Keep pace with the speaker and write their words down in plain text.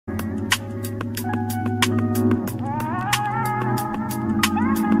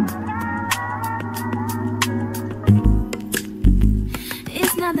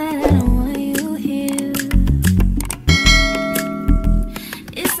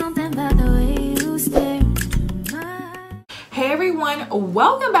by the way you stare into my... Hey everyone,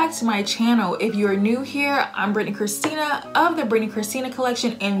 welcome back to my channel. If you're new here, I'm Brittany Christina of the Brittany Christina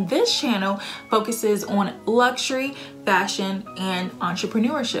collection, and this channel focuses on luxury, fashion, and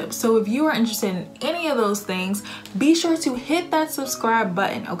entrepreneurship. So if you are interested in any of those things, be sure to hit that subscribe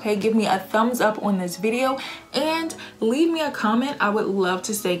button, okay? Give me a thumbs up on this video and leave me a comment. I would love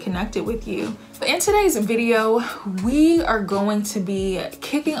to stay connected with you. In today's video, we are going to be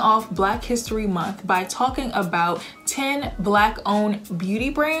kicking off Black History Month by talking about 10 Black-owned beauty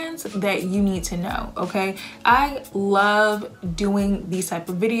brands that you need to know, okay? I love doing these type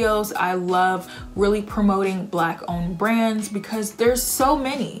of videos. I love really promoting Black-owned brands because there's so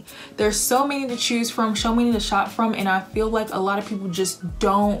many. There's so many to choose from, so many to shop from, and I feel like a lot of people just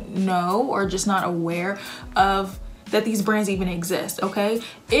don't know or just not aware of that these brands even exist, okay?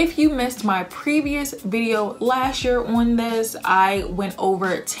 If you missed my previous video last year on this, I went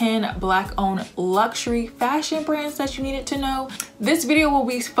over 10 Black-owned luxury fashion brands that you needed to know. This video will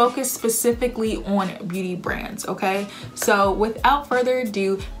be focused specifically on beauty brands, okay? So without further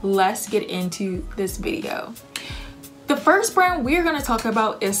ado, let's get into this video. The first brand we're going to talk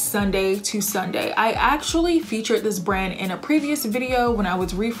about is Sunday to Sunday. I actually featured this brand in a previous video when I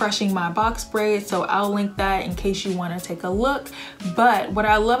was refreshing my box braid, so I'll link that in case you want to take a look. But what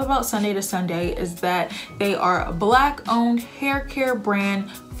I love about Sunday to Sunday is that they are a Black-owned hair care brand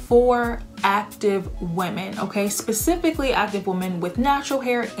for active women, okay? Specifically active women with natural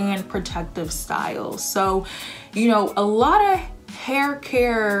hair and protective styles. So, you know, a lot of hair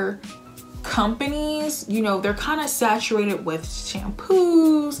care companies, you know, they're kind of saturated with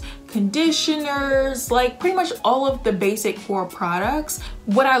shampoos, conditioners, like pretty much all of the basic core products.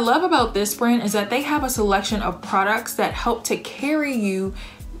 What I love about this brand is that they have a selection of products that help to carry you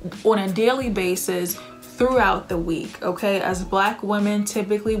on a daily basis throughout the week, okay? As Black women,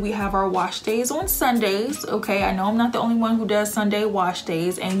 typically we have our wash days on Sundays, okay? I know I'm not the only one who does Sunday wash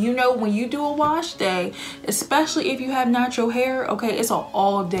days, and you know when you do a wash day, especially if you have natural hair, okay, it's an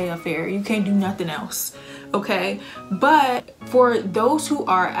all-day affair. You can't do nothing else, okay? But for those who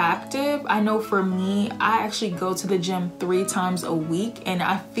are active, I know for me, I actually go to the gym 3 times a week, and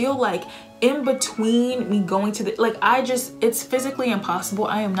I feel like in between me going to the, like, it's physically impossible.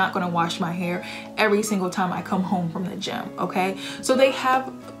 I am not gonna wash my hair every single time I come home from the gym, okay? So they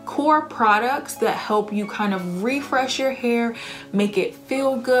have core products that help you kind of refresh your hair, make it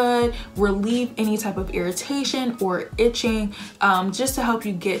feel good, relieve any type of irritation or itching, just to help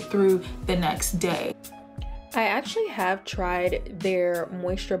you get through the next day. I actually have tried their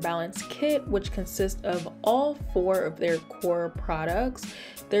moisture balance kit, which consists of all 4 of their core products.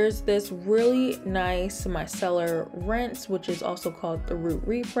 There's this really nice micellar rinse, which is also called the Root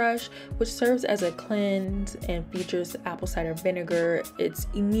Refresh, which serves as a cleanse and features apple cider vinegar. It's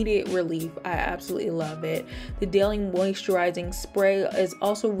immediate relief. I absolutely love it. The daily moisturizing spray is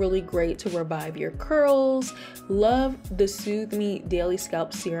also really great to revive your curls. Love the Soothe Me Daily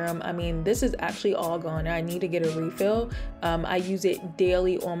Scalp Serum. I mean, this is actually all gone. I need to get a refill. I use it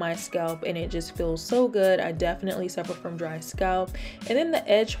daily on my scalp and it just feels so good. I definitely suffer from dry scalp. And then the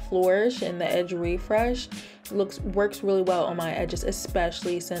Edge Flourish and the Edge Refresh works really well on my edges,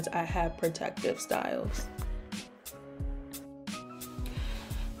 especially since I have protective styles.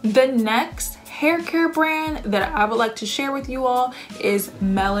 The next hair care brand that I would like to share with you all is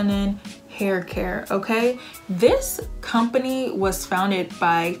Melanin Haircare, okay? This company was founded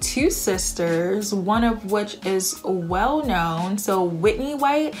by 2 sisters, one of which is well known, so Whitney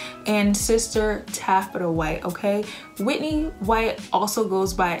White and sister Taffeta White, okay? Whitney White also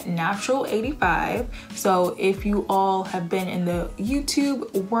goes by Natural 85, so if you all have been in the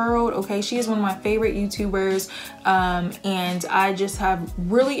YouTube world, okay, she is one of my favorite YouTubers, and I just have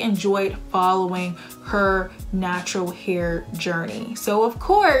really enjoyed following her natural hair journey. So of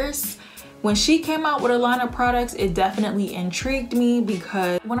course, when she came out with a line of products, it definitely intrigued me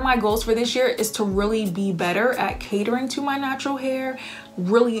because one of my goals for this year is to really be better at catering to my natural hair,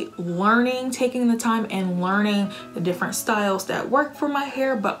 really learning, taking the time and learning the different styles that work for my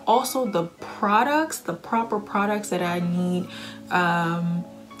hair, but also the products, the proper products that I need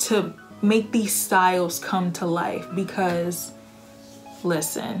to make these styles come to life. Because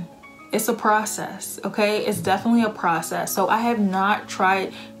listen, it's a process, okay? It's definitely a process. So I have not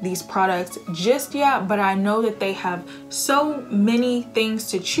tried these products just yet, but I know that they have so many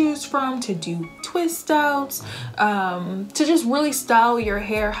things to choose from, to do twist outs, to just really style your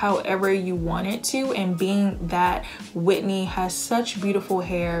hair however you want it to. And being that Whitney has such beautiful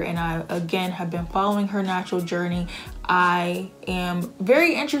hair, and I again have been following her natural journey, I am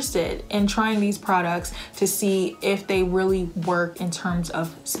very interested in trying these products to see if they really work in terms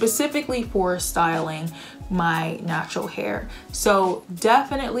of specifically for styling my natural hair. So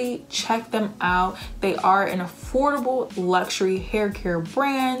definitely check them out. They are an affordable luxury hair care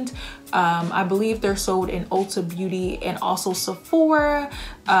brand. I believe they're sold in Ulta Beauty and also Sephora.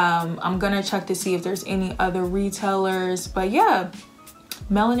 I'm gonna check to see if there's any other retailers, but yeah,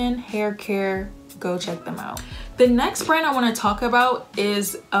 Melanin Haircare, go check them out. The next brand I want to talk about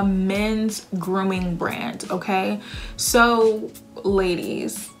is a men's grooming brand, okay? So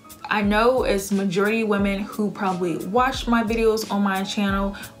ladies, I know it's majority women who probably watch my videos on my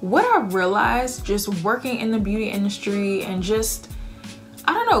channel. What I realized just working in the beauty industry and just,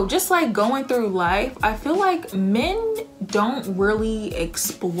 I don't know, just like going through life, I feel like men don't really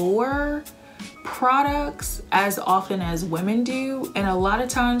explore products as often as women do, and a lot of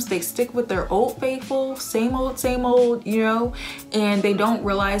times they stick with their old faithful, same old, you know, and they don't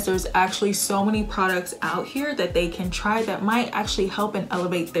realize there's actually so many products out here that they can try that might actually help and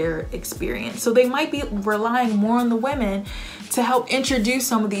elevate their experience. So they might be relying more on the women to help introduce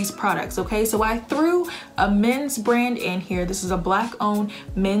some of these products, okay? So I threw a men's brand in here. This is a Black owned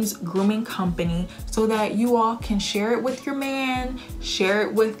men's grooming company so that you all can share it with your man, share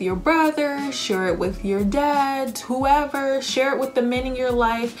it with your brother, share it with your dad, whoever, share it with the men in your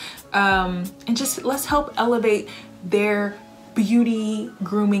life, and just let's help elevate their beauty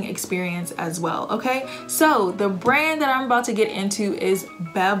grooming experience as well, okay? So the brand that I'm about to get into is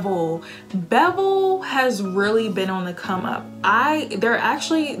Bevel. Bevel has really been on the come up. They're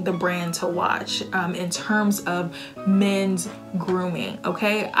actually the brand to watch in terms of men's grooming,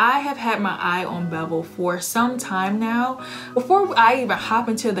 okay? I have had my eye on Bevel for some time now. Before I even hop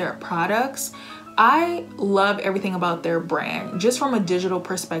into their products, I love everything about their brand, just from a digital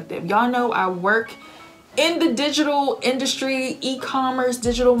perspective. Y'all know I work in the digital industry, e-commerce,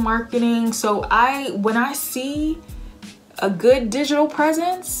 digital marketing. So when I see a good digital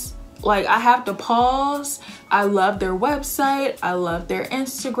presence, like I have to pause. I love their website. I love their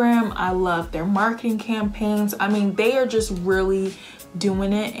Instagram. I love their marketing campaigns. I mean, they are just really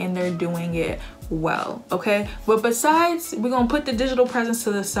doing it, and they're doing it well, okay? But besides, we're gonna put the digital presence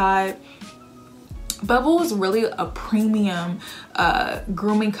to the side. Bevel is really a premium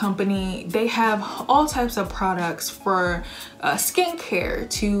grooming company. They have all types of products for skincare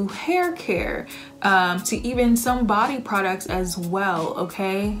to hair care, to even some body products as well,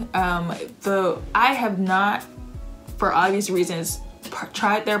 okay? I have not, for obvious reasons,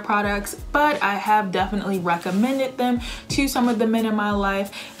 tried their products, but I have definitely recommended them to some of the men in my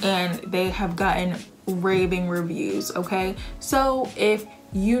life, and they have gotten raving reviews, okay? So if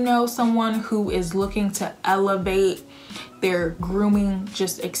you know someone who is looking to elevate their grooming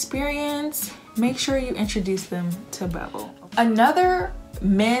just experience, make sure you introduce them to Bevel. Another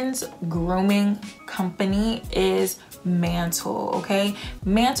men's grooming company is Mantl, okay?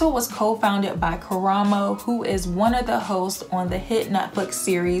 Mantl was co-founded by Koramo, who is one of the hosts on the hit Netflix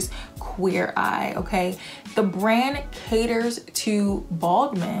series Queer Eye, okay? The brand caters to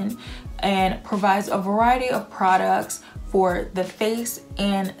bald men and provides a variety of products for the face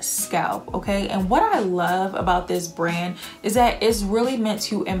and scalp, okay? And what I love about this brand is that it's really meant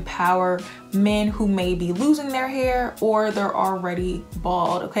to empower men who may be losing their hair or they're already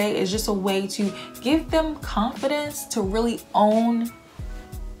bald, okay? It's just a way to give them confidence to really own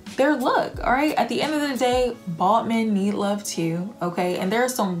their look, all right? At the end of the day, bald men need love too, okay? And there are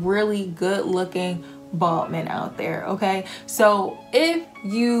some really good looking bald men out there, okay? So if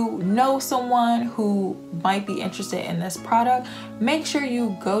you know someone who might be interested in this product, make sure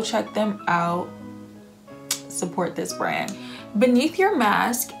you go check them out, support this brand. Beneath Your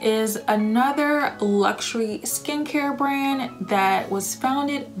Mask is another luxury skincare brand that was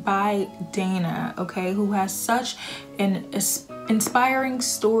founded by Dana, okay, who has such an inspiring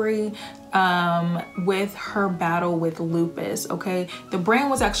story with her battle with lupus, okay? The brand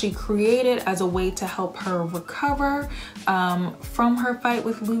was actually created as a way to help her recover from her fight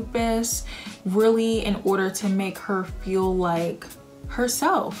with lupus, really in order to make her feel like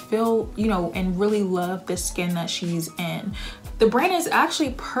herself, you know, and really love the skin that she's in. The brand is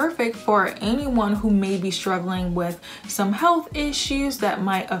actually perfect for anyone who may be struggling with some health issues that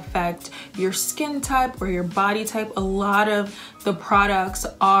might affect your skin type or your body type. A lot of the products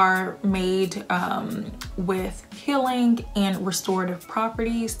are made with healing and restorative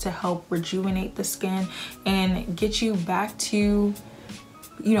properties to help rejuvenate the skin and get you back to,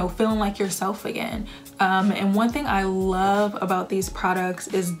 you know, feeling like yourself again. And one thing I love about these products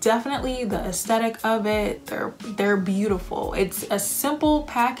is definitely the aesthetic of it. They're beautiful. It's a simple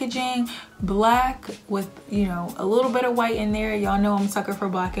packaging, black with, you know, a little bit of white in there. Y'all know I'm a sucker for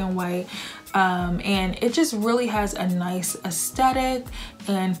black and white. And it just really has a nice aesthetic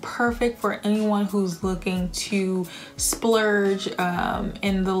and perfect for anyone who's looking to splurge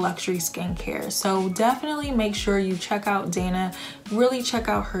in the luxury skincare. So definitely make sure you check out Dana, really check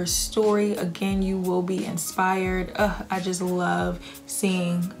out her story. Again, you will be inspired. I just love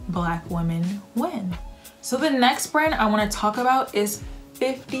seeing Black women win. So the next brand I want to talk about is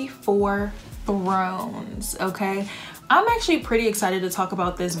 54 Thrones, okay? I'm actually pretty excited to talk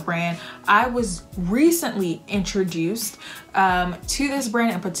about this brand. I was recently introduced to this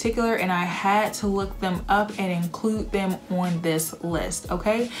brand in particular, and I had to look them up and include them on this list,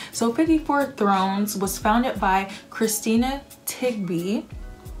 okay? So 54 Thrones was founded by Christina Tigby.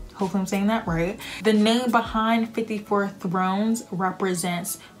 Hopefully I'm saying that right. The name behind 54 Thrones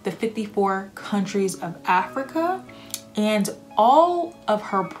represents the 54 countries of Africa, and all of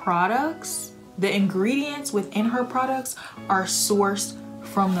her products, the ingredients within her products, are sourced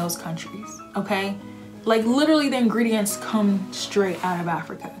from those countries, okay? Like literally the ingredients come straight out of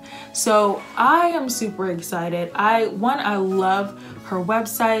Africa. So I am super excited. I love her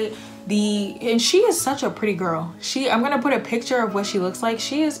website. And she is such a pretty girl. I'm gonna put a picture of what she looks like.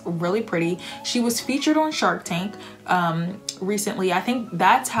 She is really pretty. She was featured on Shark Tank recently. I think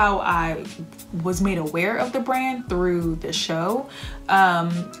that's how I was made aware of the brand, through the show.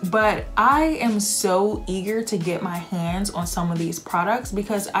 But I am so eager to get my hands on some of these products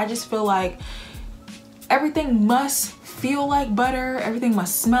because I just feel like everything must feel like butter, everything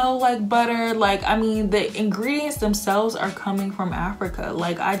must smell like butter. Like, I mean, the ingredients themselves are coming from Africa.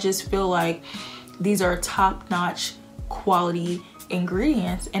 Like, I just feel like these are top-notch quality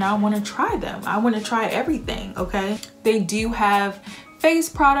ingredients, and I want to try them. I want to try everything, okay? They do have face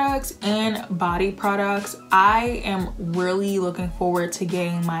products and body products. I am really looking forward to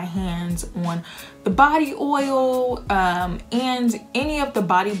getting my hands on the body oil and any of the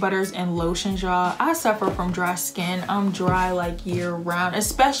body butters and lotions, y'all. I suffer from dry skin. I'm dry like year round,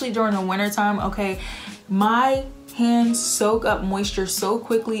 especially during the winter time, okay? My hands soak up moisture so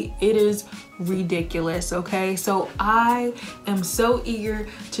quickly, it is ridiculous, okay? So I am so eager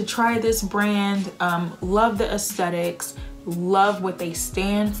to try this brand. Love the aesthetics, love what they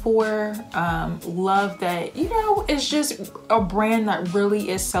stand for, love that, you know, it's just a brand that really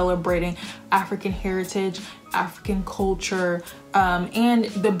is celebrating African heritage, African culture, and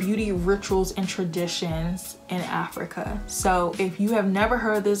the beauty rituals and traditions in Africa. So if you have never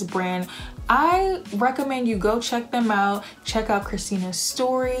heard of this brand, I recommend you go check them out, check out Christina's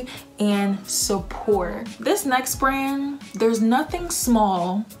story, and support. This next brand, there's nothing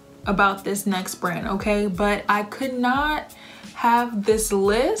small about this next brand, okay? But I could not have this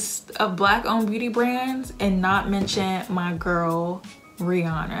list of Black owned beauty brands and not mention my girl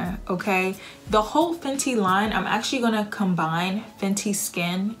Rhianna, okay? The whole Fenty line, I'm actually gonna combine Fenty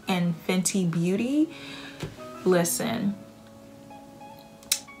Skin and Fenty Beauty. Listen,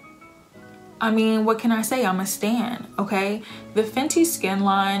 I mean, what can I say? I'm a stan, okay? The Fenty Skin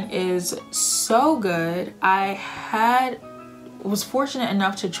line is so good. I was fortunate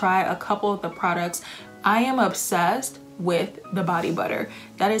enough to try a couple of the products. I am obsessed with the body butter.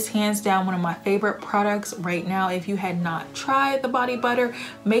 That is hands down one of my favorite products right now. If you had not tried the body butter,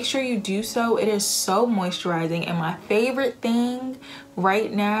 make sure you do so. It is so moisturizing, and my favorite thing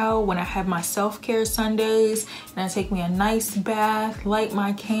right now when I have my self-care Sundays and I take me a nice bath, light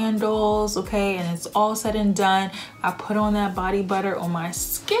my candles, okay, and it's all said and done, I put on that body butter on my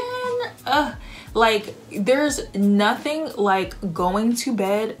skin. Like, there's nothing like going to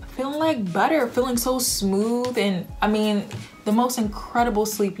bed feeling like butter, feeling so smooth, and I mean, the most incredible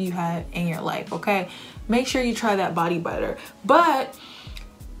sleep you had in your life, okay? Make sure you try that body butter. But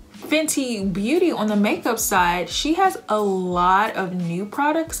Fenty Beauty on the makeup side, she has a lot of new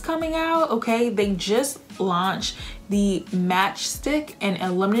products coming out, okay? They just launched the Matchstick in a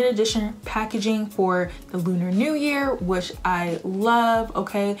limited edition packaging for the Lunar New Year, which I love,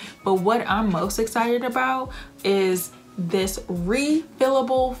 okay? But what I'm most excited about is this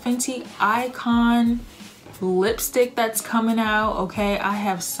refillable Fenty Icon lipstick that's coming out, okay? I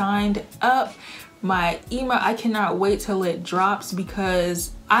have signed up my email. I cannot wait till it drops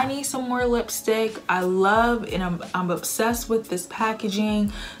because I need some more lipstick. I love and I'm obsessed with this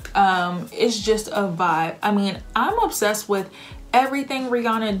packaging. It's just a vibe. I mean, I'm obsessed with everything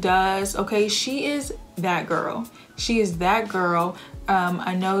Rhianna does, okay? She is that girl. She is that girl.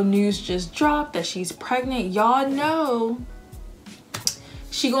 I know news just dropped that she's pregnant. Y'all know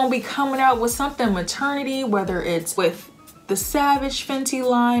she gonna be coming out with something maternity, whether it's with the Savage Fenty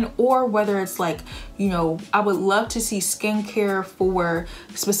line or whether it's like, you know, I would love to see skincare for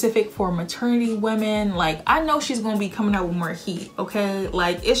specific for maternity women. Like, I know she's gonna be coming out with more heat, okay?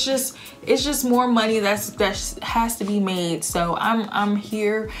 Like, it's just more money that has to be made. So I'm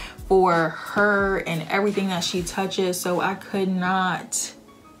here for her and everything that she touches. So I could not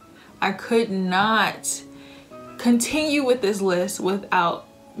continue with this list without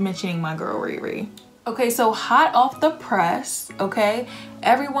mentioning my girl Riri. Okay, so hot off the press, okay,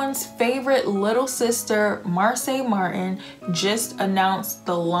 everyone's favorite little sister, Marsai Martin, just announced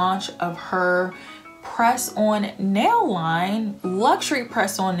the launch of her press-on nail line, luxury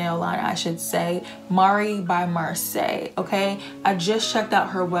press-on nail line, I should say, Mantl By Marsai, okay? I just checked out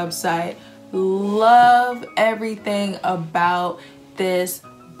her website. Love everything about this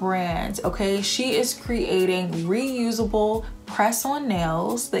brand, okay? She is creating reusable press-on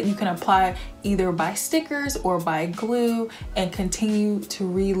nails that you can apply either by stickers or by glue and continue to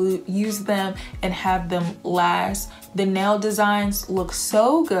reuse them and have them last. The nail designs look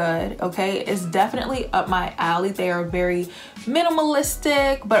so good, okay? It's definitely up my alley. They are very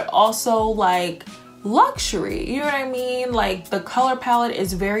minimalistic, but also like luxury, you know what I mean? Like, the color palette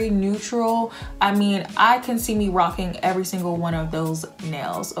is very neutral. I mean, I can see me rocking every single one of those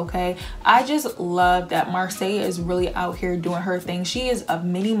nails, okay? I just love that Marsai is really out here doing her thing. She is a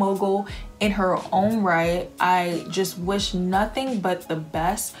mini mogul in her own right. I just wish nothing but the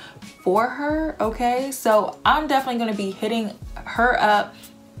best for her, okay? So I'm definitely gonna be hitting her up.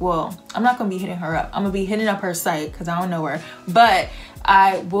 Well, I'm not gonna be hitting her up. I'm gonna be hitting up her site because I don't know her, but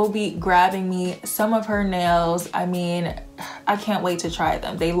I will be grabbing me some of her nails. I mean, I can't wait to try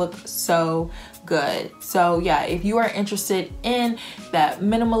them. They look so good. So yeah, if you are interested in that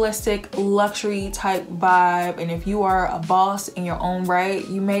minimalistic luxury type vibe, and if you are a boss in your own right,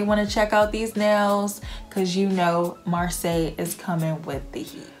 you may want to check out these nails because you know Marsai is coming with the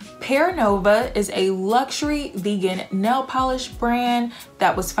heat. Pear Nova is a luxury vegan nail polish brand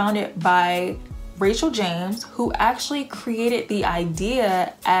that was founded by Rachel James, who actually created the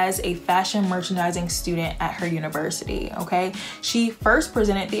idea as a fashion merchandising student at her university, okay? She first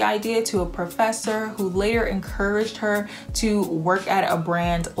presented the idea to a professor who later encouraged her to work at a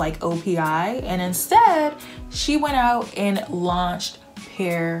brand like OPI, and instead she went out and launched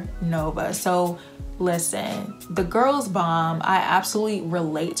Pear Nova. So listen, the girl's bomb. I absolutely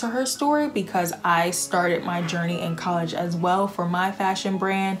relate to her story because I started my journey in college as well for my fashion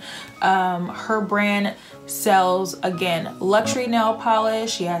brand. Her brand sells, again, luxury nail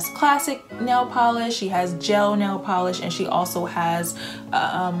polish. She has classic nail polish, she has gel nail polish, and she also has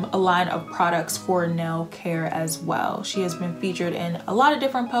a line of products for nail care as well. She has been featured in a lot of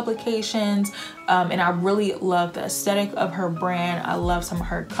different publications, and I really love the aesthetic of her brand. I love some of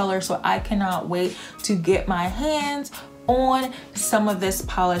her colors, so I cannot wait to get my hands on some of this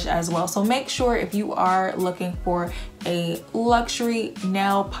polish as well. So make sure, if you are looking for a luxury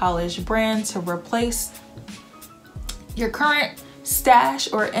nail polish brand to replace your current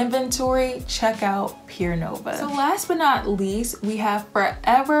stash or inventory, check out Pear Nova. So last but not least, we have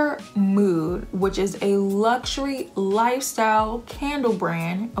Forvr Mood, which is a luxury lifestyle candle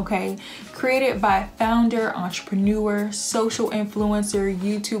brand, okay, created by founder, entrepreneur, social influencer,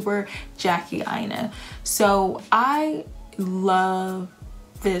 YouTuber Jackie Aina. So I love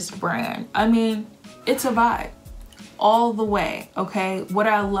this brand. I mean, it's a vibe all the way, okay? What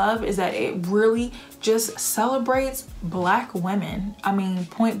I love is that it really just celebrates Black women. I mean,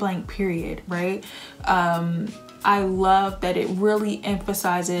 point blank period, right? I love that it really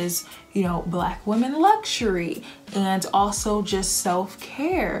emphasizes, you know, Black women luxury and also just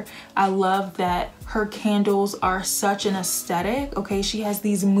self-care. I love that her candles are such an aesthetic, okay? She has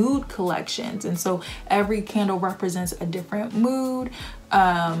these mood collections, and so every candle represents a different mood.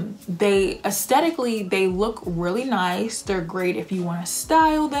 They aesthetically, they look really nice. They're great if you want to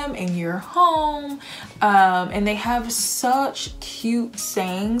style them in your home, and they have such cute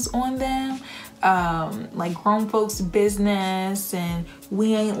sayings on them, like grown folks business and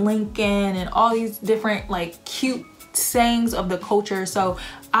we ain't Lincoln and all these different like cute sayings of the culture. So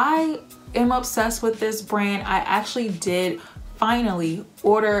I am obsessed with this brand. I actually did finally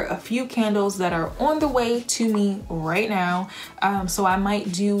order a few candles that are on the way to me right now, so I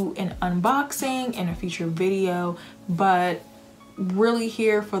might do an unboxing in a future video, but really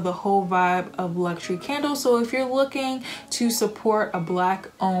here for the whole vibe of luxury candles. So if you're looking to support a Black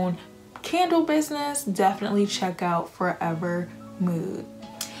owned candle business, definitely check out Forvr Mood.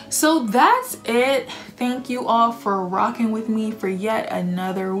 So that's it. Thank you all for rocking with me for yet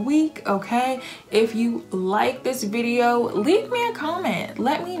another week, okay? If you like this video, leave me a comment.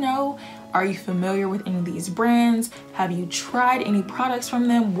 Let me know, are you familiar with any of these brands? Have you tried any products from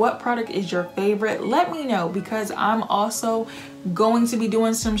them? What product is your favorite? Let me know, because I'm also going to be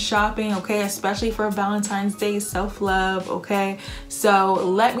doing some shopping, okay? Especially for Valentine's Day self-love, okay? So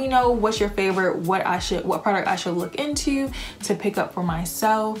let me know what's your favorite, what product I should look into to pick up for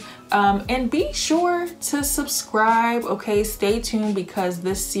myself. And be sure to subscribe, okay? Stay tuned, because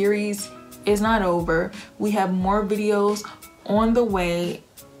this series is not over. We have more videos on the way.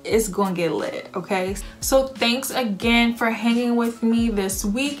 It's gonna get lit, okay? So thanks again for hanging with me this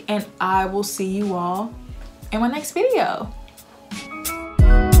week, and I will see you all in my next video.